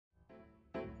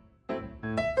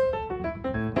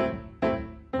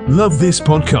Love this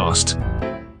podcast?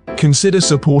 Consider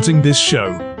supporting this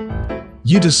show.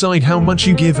 You decide how much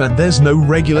you give and there's no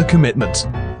regular commitment.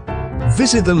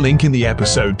 Visit the link in the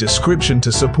episode description to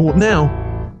support now.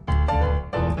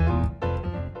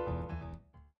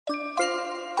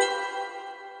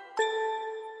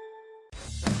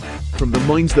 From the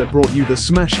minds that brought you the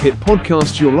smash hit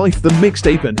podcast Your Life the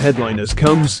Mixtape and Headliners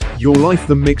comes Your Life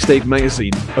the Mixtape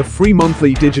magazine, a free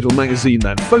monthly digital magazine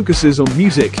that focuses on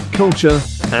music, culture,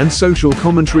 and social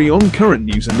commentary on current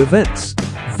news and events.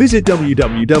 Visit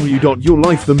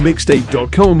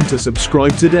www.yourlifethemixtape.com to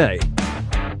subscribe today.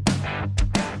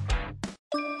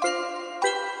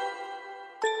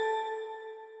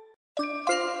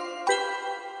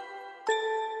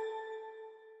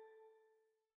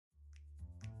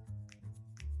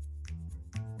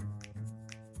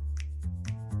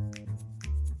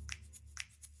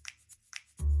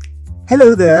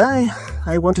 Hello there.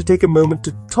 I want to take a moment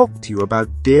to talk to you about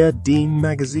Dear Dean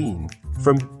magazine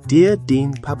from Dear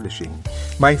Dean Publishing,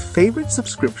 my favorite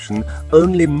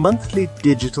subscription-only monthly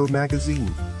digital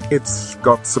magazine. It's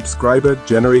got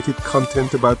subscriber-generated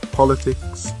content about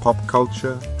politics, pop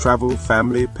culture, travel,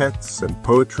 family, pets, and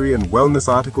poetry and wellness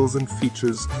articles and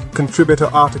features, contributor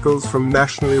articles from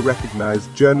nationally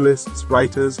recognized journalists,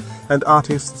 writers, and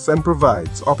artists, and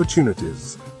provides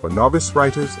opportunities for novice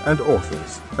writers and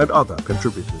authors and other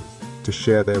contributors to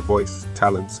share their voice,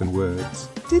 talents, and words.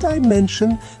 Did I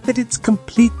mention that it's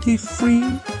completely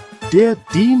free? Dear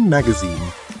Dean magazine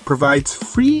provides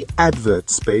free advert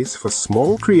space for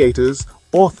small creators,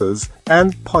 authors,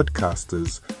 and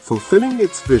podcasters, fulfilling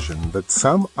its vision that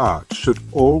some art should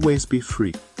always be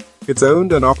free. It's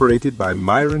owned and operated by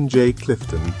Myron J.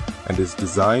 Clifton and is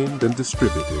designed and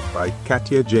distributed by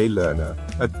Katya J. Lerner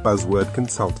at Buzzword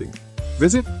Consulting.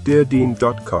 Visit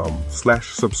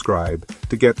deardean.com/subscribe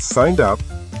to get signed up.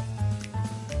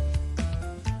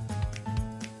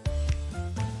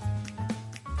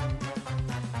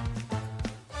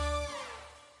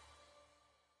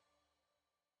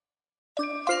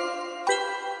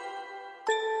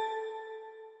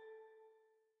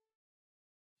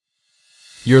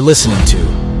 You're listening to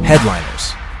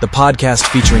Headliners, the podcast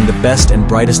featuring the best and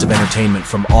brightest of entertainment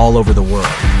from all over the world.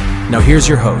 Now here's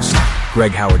your host,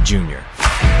 Greg Howard Jr.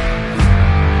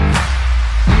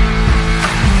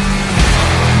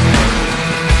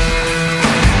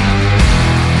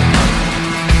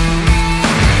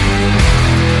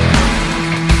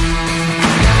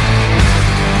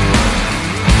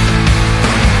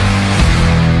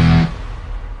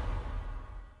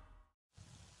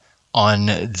 On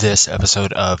this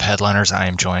episode of Headliners, I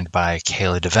am joined by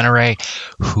KAYLA DIVENERE,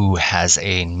 who has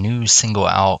a new single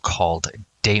out called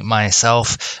Date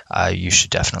Myself. You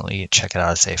should definitely check it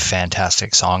out. It's a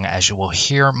fantastic song. As you will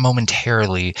hear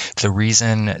momentarily, the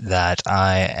reason that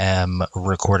I am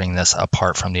recording this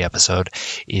apart from the episode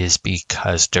is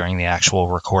because during the actual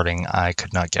recording, I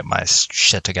could not get my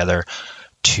shit together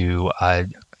to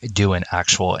do an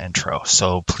actual intro.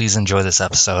 So please enjoy this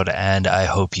episode, and I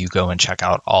hope you go and check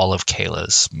out all of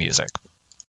KAYLA's music.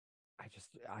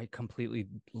 I completely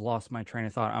lost my train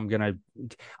of thought. I'm gonna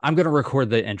record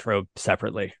the intro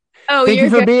separately. Oh, thank you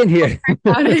for being here.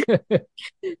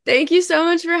 Thank you so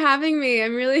much for having me.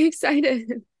 I'm really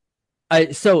excited.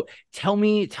 So tell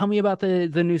me about the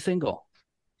new single.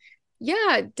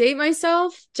 Yeah, Date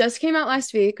Myself just came out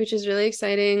last week, which is really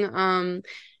exciting.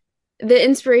 The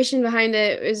inspiration behind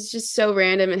it was just so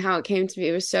random, and how it came to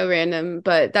be was so random,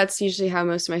 but that's usually how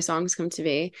most of my songs come to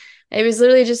be. I was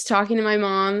literally just talking to my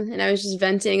mom, and I was just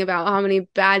venting about how many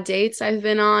bad dates I've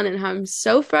been on and how I'm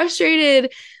so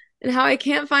frustrated and how I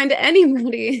can't find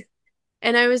anybody.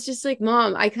 And I was just like,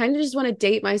 Mom, I kind of just want to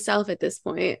date myself at this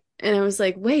point. And I was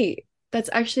like, wait, that's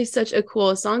actually such a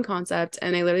cool song concept.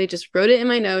 And I literally just wrote it in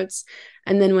my notes.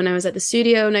 And then when I was at the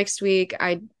studio next week,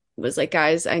 I was like,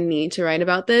 guys, I need to write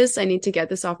about this. I need to get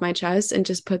this off my chest and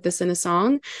just put this in a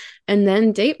song. And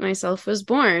then Date Myself was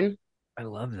born. I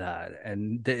love that.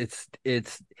 And it's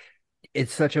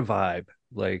such a vibe.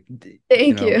 Like,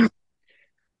 thank you.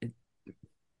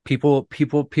 People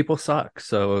suck.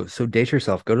 So date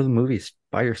yourself. Go to the movies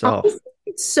by yourself.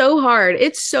 It's so hard.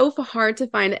 It's so hard to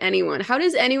find anyone. How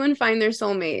does anyone find their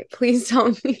soulmate? Please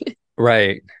tell me.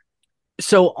 Right.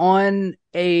 So on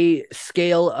a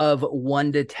scale of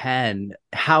 1 to 10,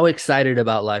 how excited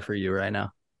about life are you right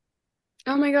now?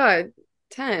 Oh my God,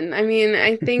 10. I mean,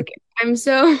 I think I'm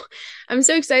so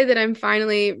excited that I'm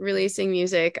finally releasing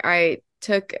music. I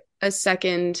took a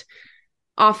second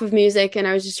off of music, and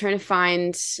I was just trying to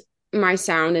find my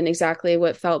sound and exactly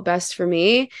what felt best for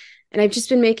me. And I've just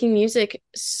been making music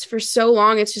for so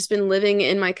long. It's just been living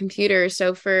in my computer.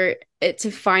 So for it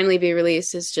to finally be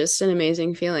released is just an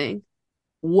amazing feeling.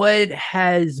 What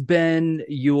has been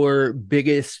your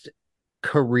biggest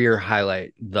career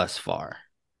highlight thus far?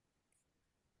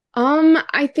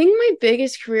 I think my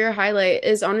biggest career highlight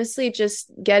is honestly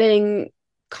just getting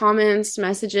comments,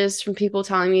 messages from people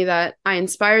telling me that I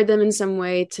inspired them in some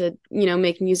way to,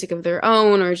 make music of their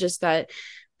own, or just that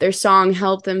their song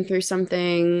helped them through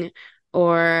something,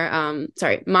 or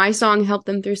my song helped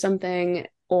them through something,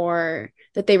 or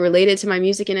that they related to my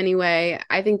music in any way.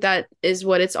 I think that is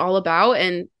what it's all about.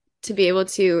 And to be able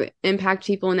to impact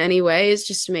people in any way is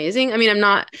just amazing. I mean,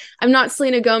 I'm not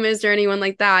Selena Gomez or anyone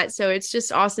like that. So it's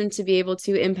just awesome to be able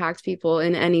to impact people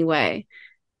in any way.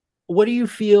 What do you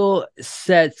feel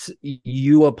sets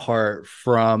you apart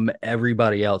from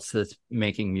everybody else that's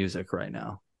making music right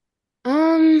now?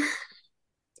 Um,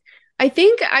 I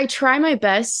think I try my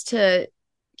best to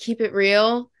keep it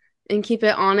real and keep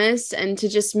it honest and to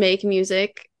just make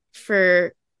music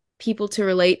for people to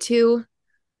relate to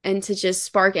and to just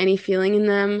spark any feeling in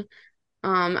them.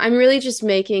 I'm really just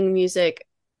making music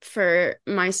for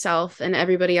myself and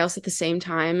everybody else at the same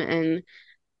time. And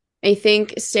I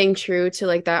think staying true to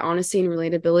like that honesty and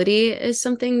relatability is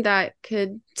something that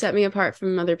could set me apart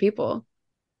from other people.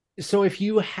 So if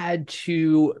you had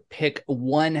to pick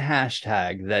one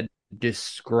hashtag that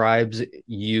describes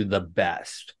you the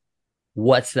best,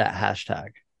 what's that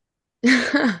hashtag?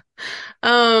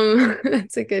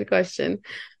 That's a good question.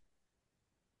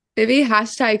 Maybe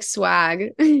hashtag swag.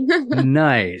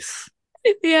 Nice.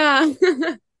 Yeah.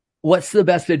 What's the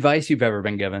best advice you've ever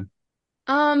been given?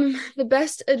 The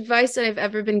best advice that I've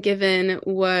ever been given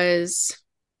was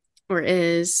or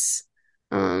is,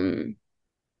 take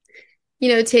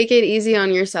it easy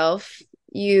on yourself.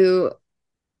 You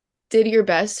did your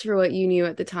best for what you knew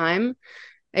at the time.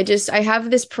 I have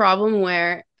this problem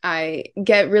where I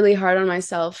get really hard on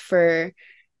myself for,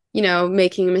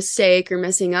 making a mistake or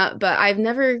messing up, but I've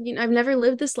never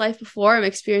lived this life before. I'm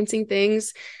experiencing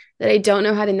things that I don't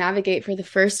know how to navigate for the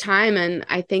first time. And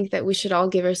I think that we should all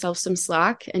give ourselves some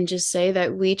slack and just say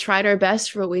that we tried our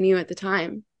best for what we knew at the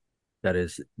time. That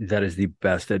is the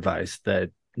best advice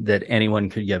that anyone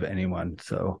could give anyone.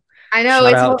 So I know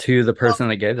shout out to the person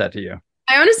that gave that to you.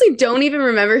 I honestly don't even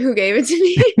remember who gave it to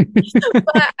me,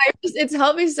 but it's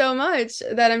helped me so much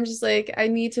that I'm just like, I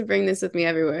need to bring this with me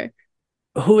everywhere.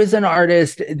 Who is an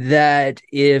artist that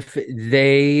if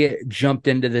they jumped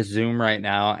into this Zoom right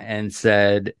now and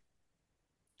said,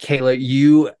 KAYLA,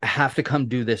 you have to come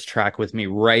do this track with me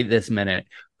right this minute,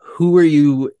 who are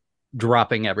you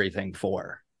dropping everything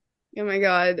for? Oh my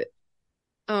God.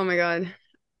 Oh my God.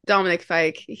 Dominic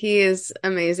Fike. He is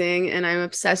amazing and I'm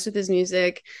obsessed with his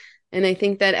music. And I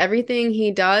think that everything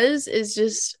he does is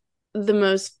just the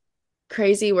most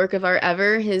crazy work of art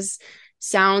ever. His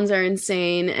sounds are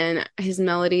insane and his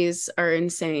melodies are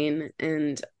insane.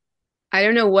 And I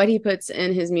don't know what he puts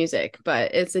in his music,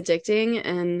 but it's addicting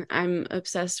and I'm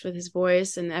obsessed with his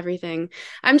voice and everything.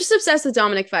 I'm just obsessed with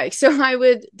Dominic Fike. So I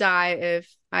would die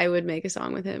if I would make a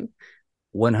song with him.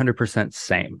 100%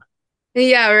 same.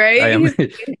 Yeah, right? I am.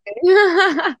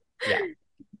 Yeah.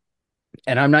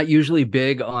 And I'm not usually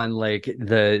big on like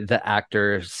the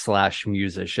actor /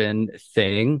 musician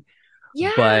thing.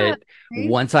 Yeah. But right?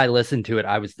 once I listened to it,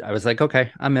 I was like,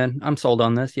 okay, I'm in. I'm sold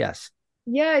on this. Yes.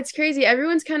 Yeah, it's crazy.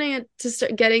 Everyone's kind of to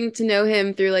start getting to know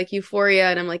him through like Euphoria.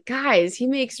 And I'm like, guys, he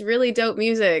makes really dope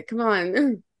music. Come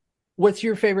on. What's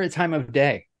your favorite time of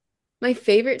day? My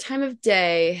favorite time of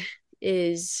day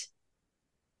is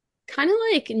kind of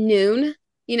like noon,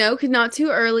 because not too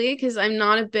early, because I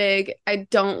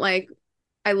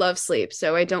love sleep,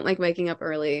 so I don't like waking up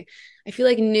early. I feel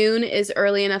like noon is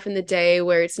early enough in the day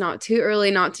where it's not too early,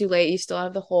 not too late. You still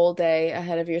have the whole day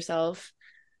ahead of yourself.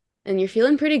 And you're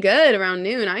feeling pretty good around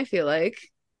noon, I feel like.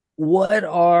 What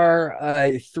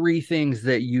are 3 things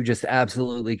that you just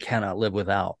absolutely cannot live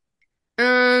without?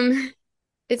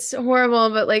 It's horrible,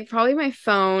 but like probably my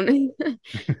phone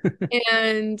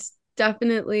and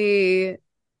definitely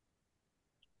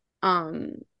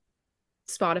Spotify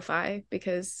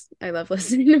because I love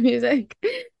listening to music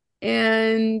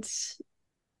and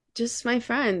just my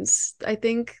friends. I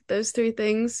think those 3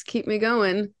 things keep me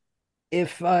going.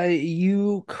 If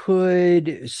you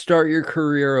could start your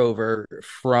career over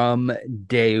from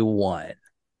day one,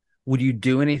 would you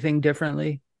do anything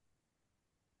differently?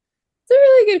 It's a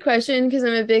really good question because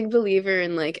I'm a big believer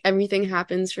in like everything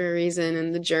happens for a reason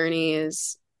and the journey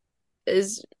is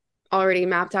already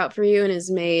mapped out for you and is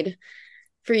made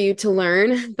for you to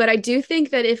learn. But I do think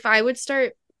that if I would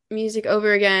start music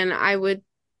over again, I would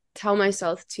tell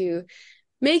myself to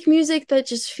make music that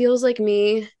just feels like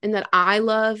me and that I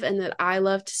love and that I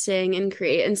love to sing and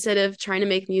create instead of trying to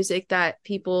make music that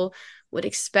people would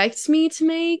expect me to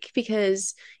make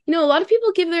because a lot of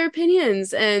people give their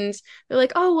opinions and they're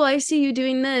like, "Oh, well, I see you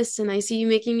doing this and I see you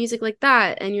making music like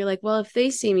that." And you're like, "Well, if they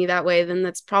see me that way, then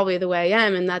that's probably the way I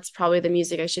am and that's probably the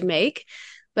music I should make."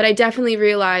 But I definitely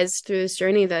realized through this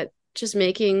journey that just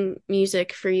making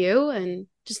music for you and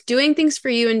just doing things for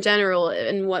you in general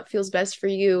and what feels best for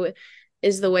you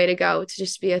is the way to go, to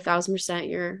just be 1,000%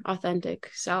 your authentic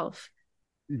self.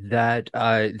 That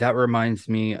reminds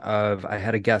me of, I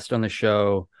had a guest on the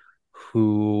show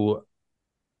who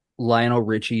Lionel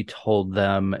Richie told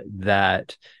them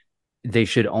that they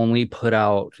should only put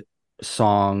out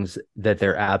songs that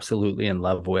they're absolutely in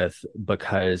love with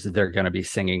because they're going to be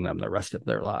singing them the rest of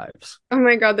their lives. Oh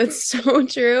my God, that's so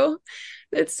true.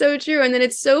 That's so true. And then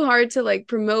it's so hard to like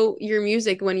promote your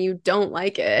music when you don't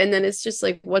like it. And then it's just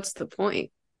like, what's the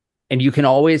point? And you can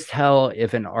always tell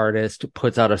if an artist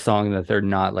puts out a song that they're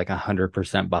not like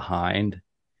 100% behind.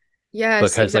 Yes,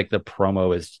 because exactly. like the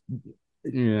promo is,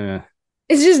 yeah.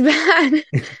 It's just bad.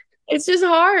 It's just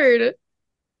hard.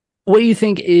 What do you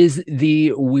think is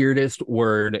the weirdest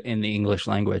word in the English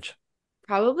language?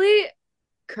 Probably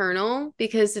Colonel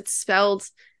because it's spelled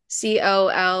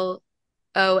Colonel,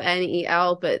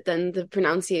 but then the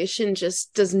pronunciation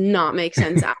just does not make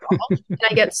sense at all. And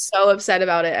I get so upset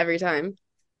about it every time.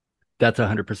 That's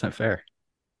 100% fair.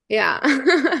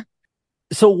 Yeah.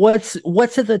 So what's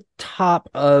at the top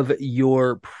of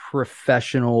your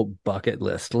professional bucket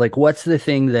list? Like, what's the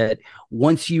thing that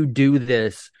once you do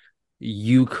this,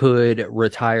 you could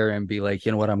retire and be like,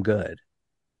 you know what, I'm good?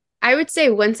 I would say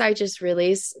once I just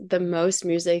release the most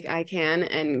music I can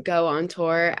and go on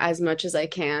tour as much as I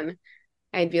can,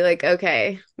 I'd be like,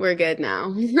 okay, we're good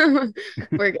now.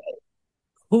 We're good.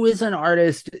 Who is an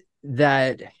artist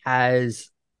that has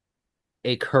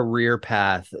a career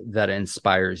path that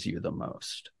inspires you the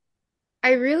most?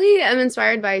 I really am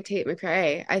inspired by Tate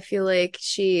McRae. I feel like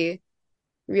she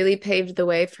really paved the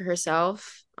way for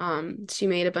herself. She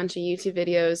made a bunch of YouTube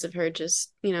videos of her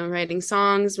just, writing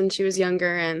songs when she was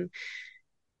younger, and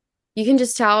you can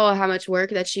just tell how much work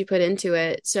that she put into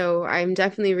it. So I'm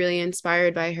definitely really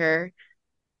inspired by her.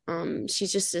 She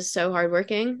just is so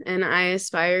hardworking, and I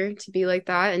aspire to be like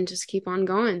that and just keep on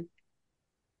going.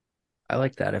 I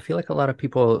like that. I feel like a lot of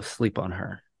people sleep on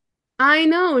her. I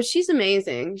know, she's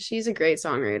amazing. She's a great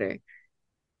songwriter.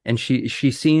 And she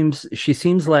seems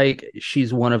like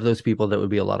she's one of those people that would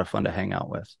be a lot of fun to hang out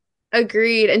with.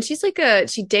 Agreed. And she's like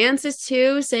she dances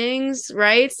too, sings,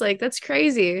 writes, like that's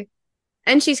crazy.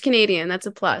 And she's Canadian. That's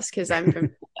a plus because I'm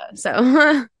from Canada.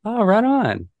 So Oh, right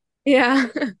on. yeah.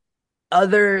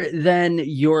 Other than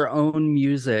your own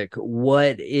music,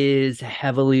 what is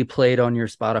heavily played on your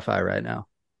Spotify right now?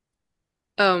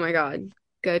 Oh my God.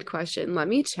 Good question. Let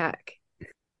me check.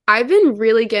 I've been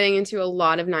really getting into a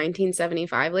lot of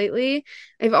 1975 lately.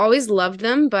 I've always loved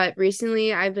them, but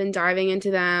recently I've been diving into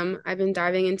them. I've been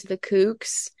diving into the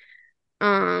Kooks.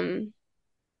 Um,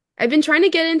 I've been trying to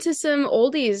get into some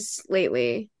oldies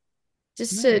lately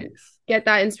just to Nice. get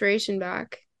that inspiration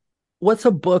back. What's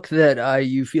a book that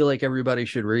you feel like everybody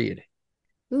should read?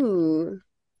 Ooh.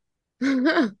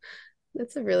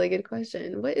 That's a really good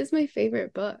question. What is my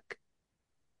favorite book?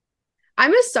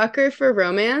 I'm a sucker for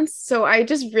romance, so I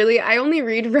only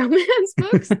read romance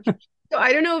books. So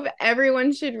I don't know if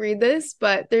everyone should read this,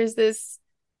 but there's this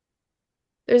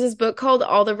book called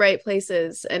All the Right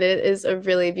Places, and it is a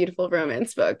really beautiful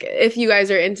romance book if you guys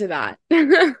are into that.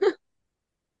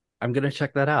 I'm gonna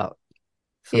check that out.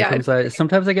 Yeah.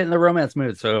 Sometimes I get in the romance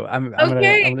mood, so I'm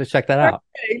Okay. gonna check that out.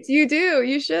 Perfect. You do.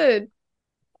 You should.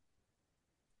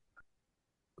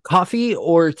 Coffee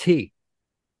or tea?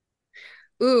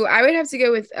 Ooh, I would have to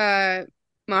go with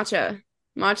matcha.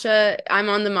 Matcha, I'm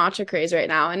on the matcha craze right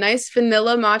now. A nice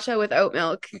vanilla matcha with oat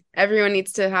milk. Everyone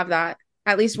needs to have that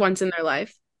at least once in their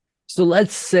life. So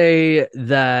let's say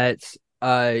that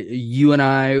you and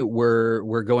I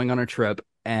were going on a trip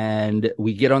and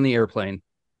we get on the airplane.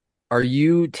 Are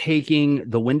you taking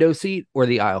the window seat or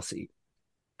the aisle seat?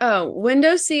 Oh,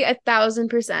 window seat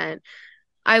 1,000%.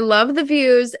 I love the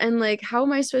views and like how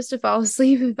am I supposed to fall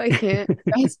asleep if I can't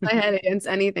rest my head against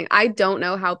anything? I don't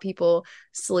know how people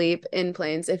sleep in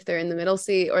planes if they're in the middle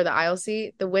seat or the aisle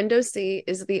seat. The window seat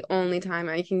is the only time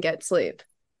I can get sleep.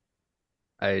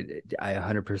 I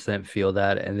 100% feel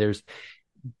that, and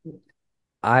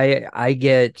I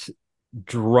get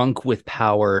drunk with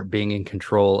power being in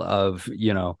control of,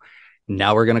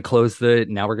 now we're gonna close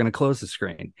the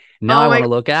screen. Now Oh I my want to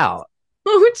look out.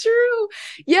 Oh, true.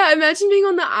 Yeah, imagine being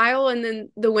on the aisle and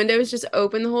then the window is just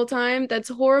open the whole time. That's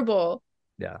horrible.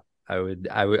 Yeah,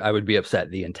 I would be upset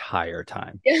the entire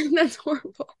time. Yeah, that's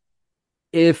horrible.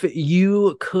 If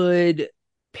you could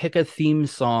pick a theme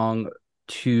song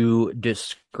to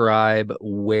describe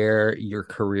where your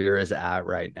career is at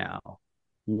right now,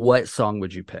 what song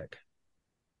would you pick?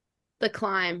 The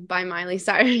Climb by Miley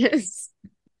Cyrus.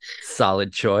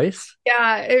 Solid choice.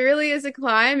 Yeah, it really is a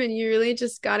climb, and you really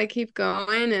just got to keep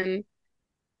going and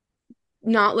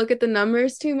not look at the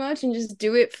numbers too much and just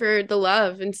do it for the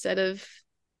love instead of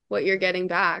what you're getting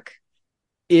back.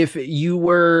 If you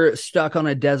were stuck on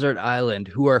a desert island,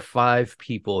 who are 5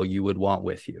 people you would want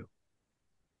with you?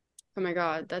 Oh my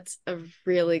God, that's a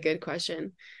really good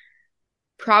question.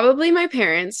 Probably my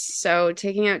parents, so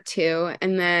taking out 2,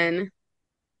 and then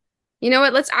you know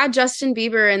what? Let's add Justin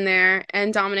Bieber in there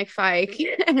and Dominic Fike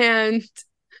and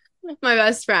my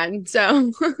best friend.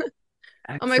 So, oh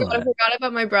my God, I forgot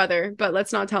about my brother, but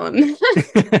let's not tell him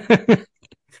that.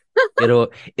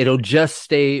 It'll just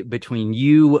stay between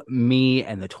you, me,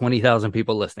 and the 20,000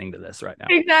 people listening to this right now.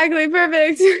 Exactly,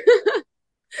 perfect.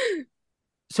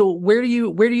 So where do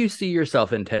you see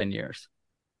yourself in 10 years?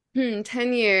 10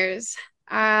 years.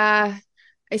 I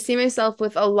see myself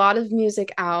with a lot of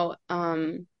music out,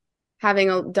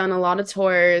 having done a lot of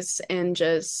tours and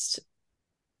just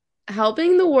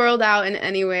helping the world out in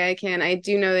any way I can. I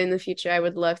do know that in the future I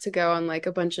would love to go on like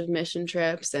a bunch of mission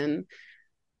trips and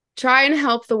try and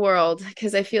help the world,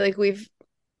 because I feel like we've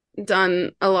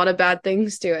done a lot of bad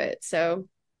things to it. So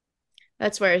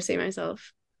that's where I see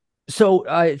myself. So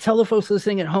tell the folks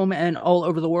listening at home and all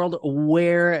over the world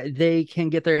where they can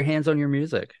get their hands on your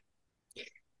music.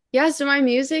 Yeah, so my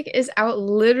music is out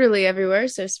literally everywhere.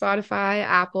 So Spotify,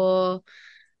 Apple,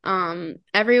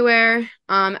 everywhere,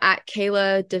 at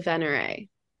KAYLA DIVENERE.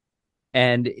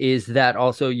 And is that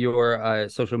also your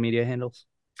social media handles?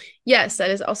 Yes, that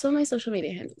is also my social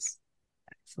media handles.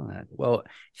 Excellent. Well,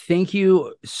 thank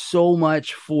you so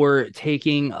much for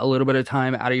taking a little bit of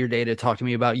time out of your day to talk to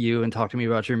me about you and talk to me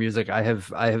about your music. I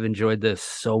have enjoyed this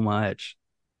so much.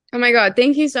 Oh my God,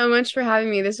 thank you so much for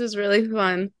having me. This was really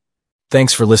fun.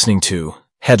 Thanks for listening to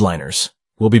Headliners.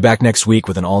 We'll be back next week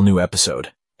with an all-new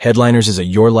episode. Headliners is a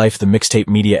Your Life the Mixtape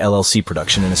Media LLC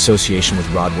production in association with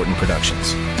Rod Wharton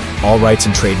Productions. All rights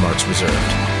and trademarks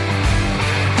reserved.